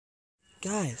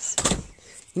Guys,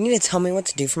 you need to tell me what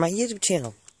to do for my YouTube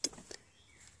channel.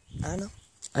 I don't know.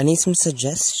 I need some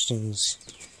suggestions.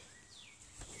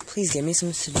 Please give me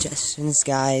some suggestions,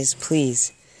 guys.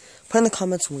 Please. Put in the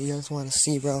comments what you guys want to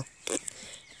see, bro.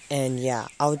 And yeah,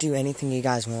 I'll do anything you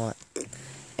guys want.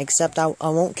 Except I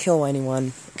won't kill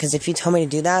anyone. Because if you tell me to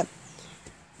do that,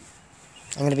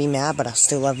 I'm going to be mad, but I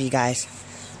still love you guys.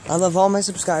 I love all my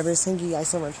subscribers. Thank you guys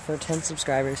so much for 10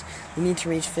 subscribers. We need to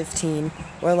reach 15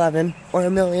 or 11 or a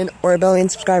million or a billion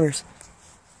subscribers.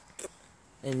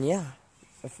 And yeah,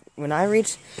 if I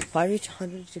reach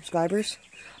 100 subscribers,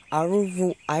 I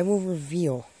will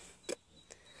reveal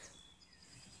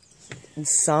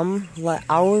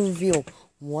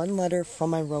one letter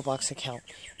from my Roblox account.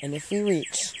 And if we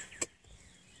reach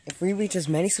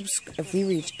 800 subscribers,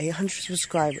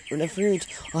 or if we reach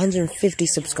 150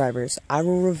 subscribers, I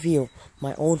will reveal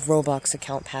my old Roblox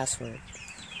account password.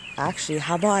 Actually,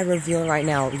 how about I reveal it right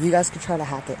now? You guys can try to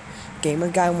hack it.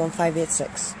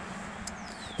 GamerGuy1586.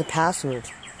 The password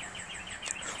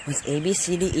was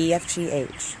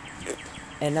ABCDEFGH.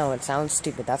 And no, it sounds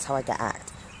stupid. That's how I can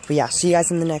act. But yeah, see you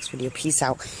guys in the next video. Peace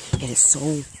out. It is so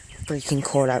freaking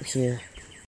cold out here.